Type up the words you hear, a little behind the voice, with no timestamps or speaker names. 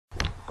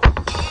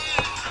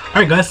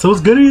Alright guys, so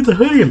it's good to eat the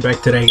hoodie and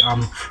back today.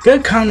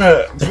 Gonna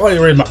kinda probably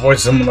raise my voice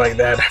or something like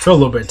that. I feel a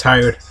little bit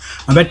tired.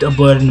 I'm back to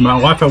uploading. My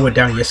Wi-Fi went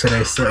down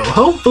yesterday, so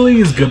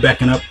hopefully it's good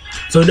backing up.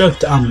 So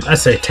I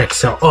say tech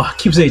sale. Oh, I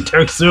keep saying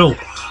tech sale.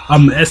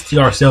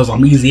 STR sales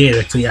on EZA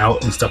actually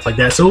out and stuff like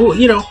that. So,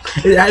 you know,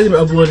 it hasn't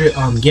been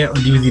uploaded yet on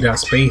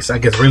DBZ.space. I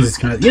guess Rinsley's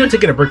kind of,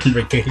 taking a break from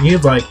vacation.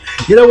 He's like,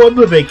 you know what, I'm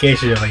on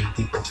vacation, like,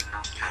 people.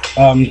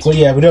 So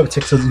yeah, we do have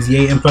tech sales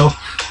EZA info.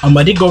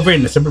 I did go over it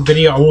in a separate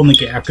video. I will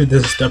link it after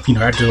this stuff,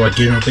 after like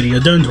getting a video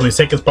done. 20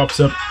 seconds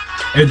pops up.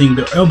 Everything,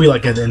 it'll be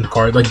like at the end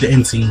card, like the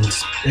end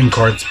scenes, end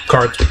cards,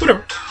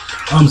 whatever.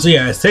 So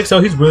yeah, tech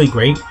sale, he's really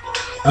great.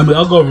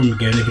 I'll go over him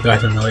again if you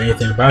guys don't know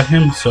anything about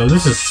him. So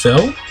this is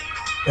Cell.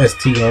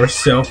 STR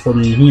Cell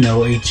from HE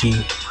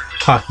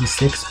hockey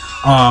sticks,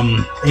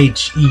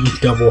 HE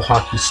double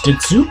hockey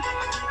sticks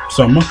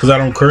because I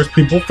don't curse,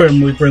 people,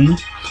 family friendly.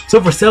 So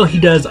for Cell, he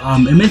does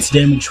immense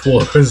damage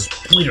for his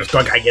leader skill.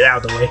 I gotta get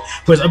out of the way.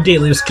 For his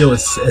update leader skill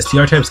is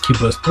STR types, keep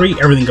plus 3,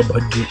 everything up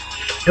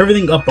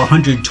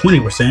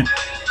 120%.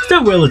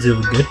 Still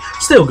relatively good,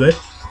 still good.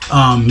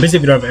 Basically, if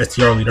you don't have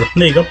STR leader,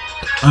 there you go.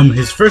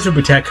 His first super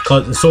attack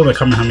called the Solar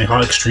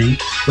Kamehameha Extreme,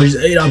 which is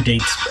 8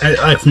 updates,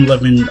 like from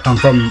 11,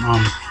 from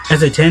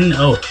SA10.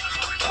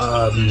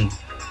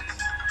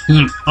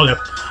 Okay.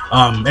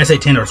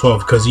 SA10 or 12,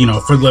 because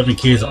for 11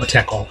 kids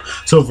attack all.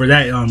 So for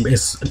that,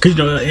 it's because it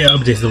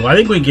updates the. I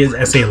think when it gets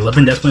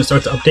SA11, that's when it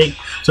starts to update.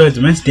 So it's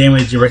immense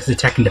damage, raises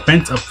attack and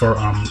defense up for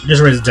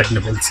just raises attack and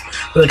defense.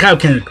 But the kind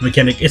of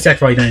mechanic, it's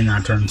actually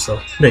 99 turns. So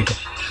there you go.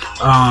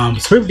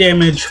 Sweep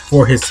damage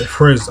for his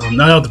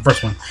not the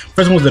first one.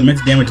 First one was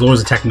immense damage,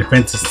 lowers attack and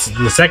defense.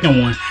 The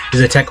second one is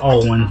attack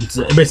all one. It's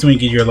basically when you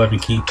get your 11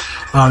 key.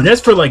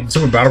 That's for like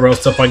super battle royale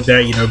stuff like that.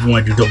 If you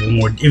want to do if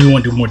you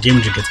want to do more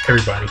damage against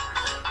everybody.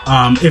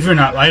 If you're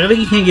not, like, I think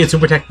you can get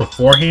super attack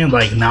beforehand,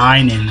 like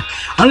 9, and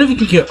I don't know if you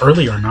can get it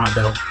early or not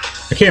though.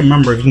 I can't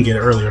remember if you can get it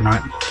early or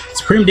not.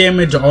 Supreme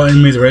damage, all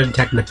enemies are ready to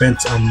attack and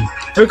defense.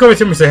 Every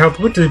 10% health,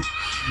 which is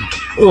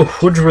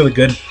really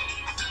good.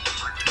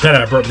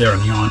 Got a burp there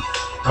on yawn.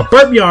 A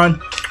burp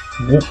yawn.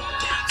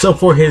 So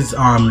for his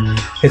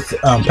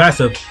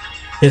passive,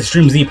 his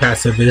Stream Z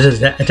passive,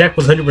 his attack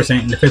plus 100%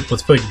 and defense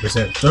plus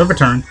 50%. So every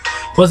turn,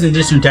 plus in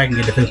addition to attacking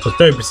and defense plus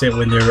 30%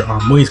 when they're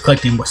when he's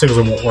collecting 6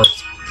 or more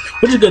orbs.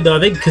 Which is good though, I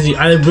think, because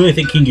I really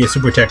think he can get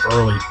super attack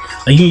early.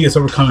 Like, he can get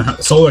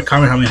Solar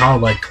Kamehameha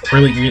like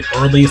really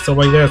early and stuff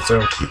like that.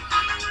 So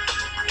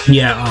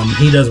yeah,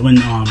 he does when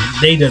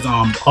they does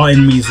all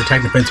enemies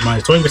attack defense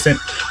minus 20%.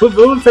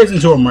 We're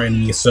facing 2 or more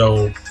enemies,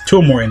 so 2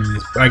 or more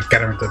enemies. I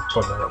gotta have to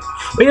put that up.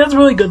 But yeah, that's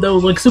really good though,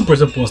 like super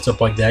simple and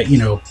stuff like that.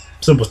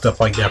 Simple stuff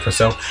like that for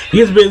Cell.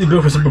 He is really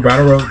built for Super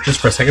Battle Road,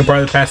 just for second part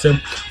of the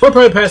passive. For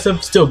part of the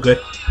passive, still good.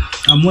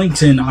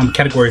 Links in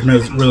categories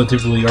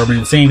relatively are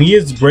the same. He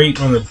is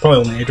great on probably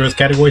on the Android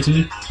category to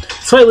me.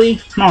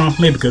 Slightly, I don't know,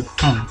 maybe good.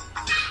 I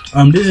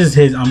don't know. This is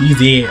his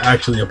EZA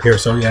actually up here,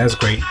 so yeah, that's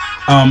great.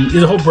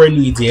 It's a whole brand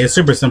new EZA. It's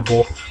super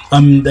simple.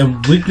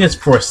 The weakness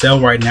for Cell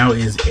right now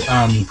is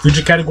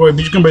future category,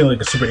 but you can bring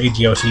like a super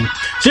AGL team.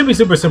 Should be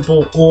super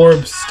simple.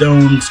 Orbs,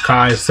 stones,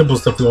 Kais, simple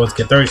stuff. You always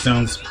get 30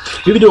 stones.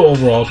 If you do it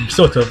overall,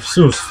 still tough,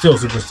 still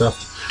super stuff.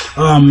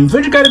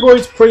 Future category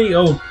is pretty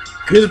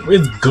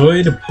it's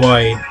good,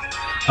 but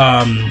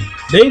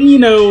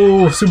then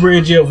super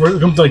AGL when it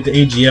comes to like the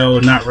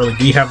AGL, not really.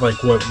 We have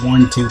like what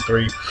 1, 2,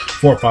 3,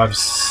 4, 5,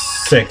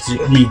 6.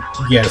 I mean,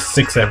 yeah,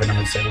 6, 7. I'm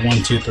gonna say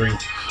 1, 2, 3,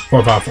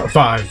 4,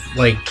 5,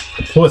 like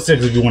plus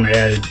 6 if you want to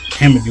add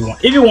him if you want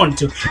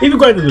to. If you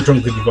go into the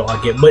trunk if you feel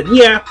like it. But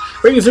yeah,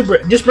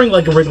 just bring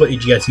like a regular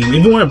AGL team.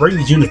 If you want to bring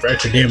these units for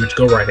extra damage,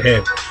 go right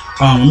ahead.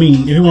 I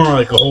mean, if you want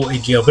like a whole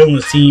AGL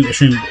villainous team,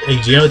 extreme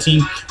AGL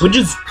team, which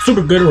is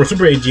super good, or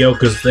super AGL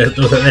because they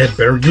have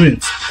better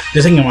units.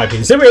 This thing, in my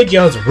opinion, Super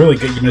AGL is really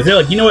good units. They're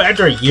like, what?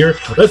 After a year,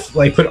 let's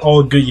like put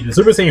all good units.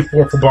 Super Saiyan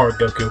 4 full power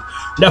Goku,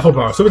 not full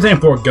power. Super Saiyan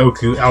 4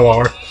 Goku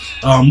LR.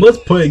 Let's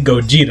put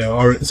Gogeta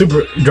or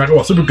Super Dragon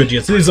Ball Super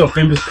Gogeta. So these are so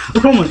famous.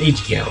 Let's put them on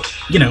AGL.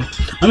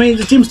 I mean,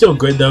 the team's still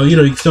good though. You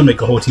can still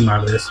make a whole team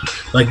out of this.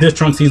 Like this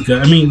Trunks, he's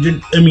good. I mean, you're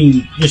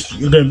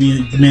gonna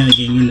be demanding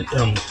a unit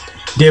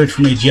damage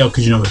from AGL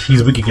because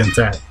he's weak against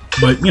that.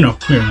 But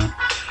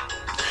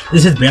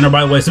this is banner,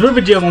 by the way. Super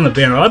Vegeta on the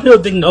banner. A lot of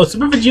people thinking, oh,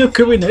 Super Vegeta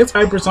could be next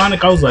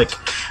Hypersonic. I was like,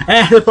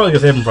 they're probably gonna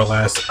save him for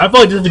last. I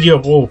feel like this video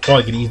will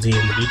probably get easy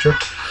in the future.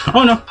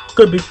 Oh no,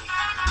 could be,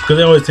 because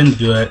they always tend to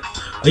do that.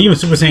 Even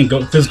Super Saiyan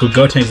physical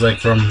Gotenks, like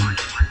from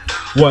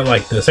what,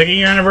 like the 2nd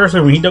year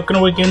anniversary when he Dokkan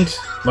Awakens,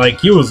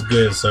 like he was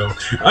good. So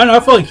I don't know. I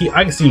feel like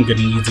I can see him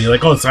getting easy.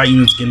 Like all the side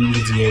units getting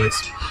easy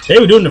A's. They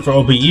were doing it for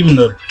OP. Even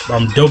the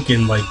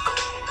Dokkan, like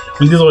I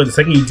think this was like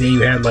the 2nd EZA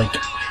you had like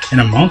in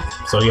a month.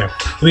 So yeah,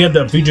 we have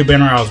the future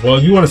banner out as well.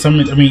 If you want to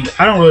summon, I mean,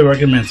 I don't really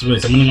recommend really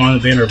summoning on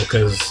the banner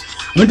because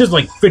there's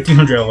like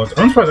 1,500 LRs.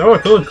 I'm surprised. Oh, I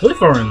feel like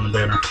Cliff are in the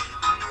banner.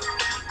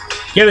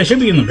 Yeah, they should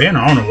be in the banner.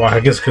 I don't know why. I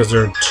guess because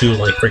they're too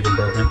like freaking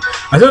broken.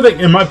 I still think,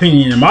 in my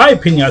opinion,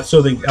 I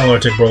still think LR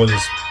Tech Broly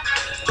is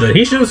good.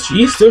 He still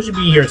should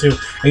be here too.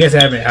 I guess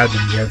I haven't had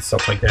them yet,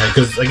 stuff like that.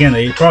 Because again,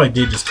 they probably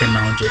did just came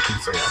out on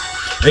JP. So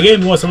yeah.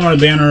 Again, you want someone on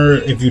the banner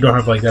if you don't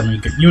have like that many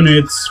good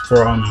units for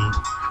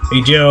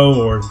AGL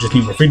or just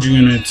need more feature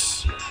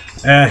units.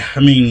 I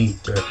mean,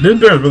 this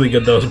banner is really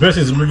good though,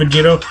 especially Super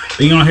Vegito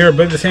being on here.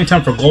 But at the same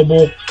time, for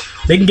global,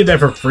 they can get that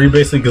for free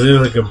basically because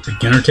there's like a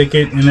beginner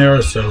ticket in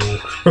there. So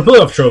for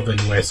playoff trophy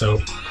anyway. So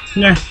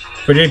yeah,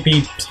 for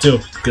JP, still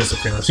good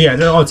stuff. So yeah,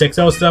 that's all the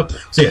XL stuff.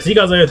 So yeah, see you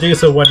guys later. Thank you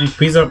so much for watching.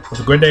 Peace out. Have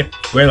a great day,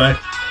 great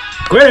life,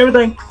 great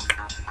everything.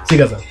 See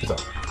you guys later. Peace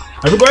out.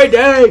 Have a great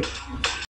day.